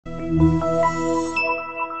You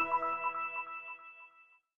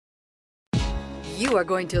are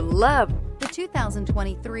going to love the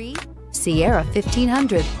 2023 Sierra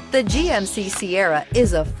 1500. The GMC Sierra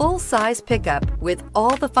is a full-size pickup with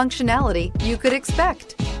all the functionality you could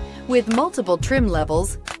expect. With multiple trim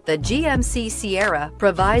levels, the GMC Sierra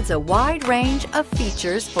provides a wide range of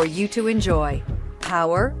features for you to enjoy.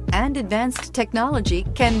 Power and advanced technology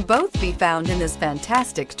can both be found in this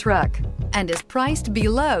fantastic truck and is priced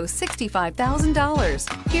below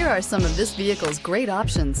 $65,000. Here are some of this vehicle's great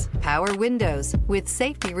options: power windows with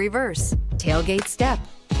safety reverse, tailgate step,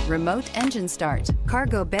 remote engine start,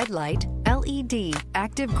 cargo bed light, LED,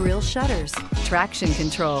 active grille shutters, traction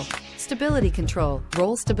control, stability control,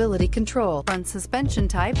 roll stability control, front suspension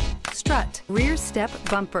type, strut, rear step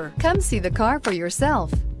bumper. Come see the car for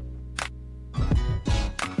yourself.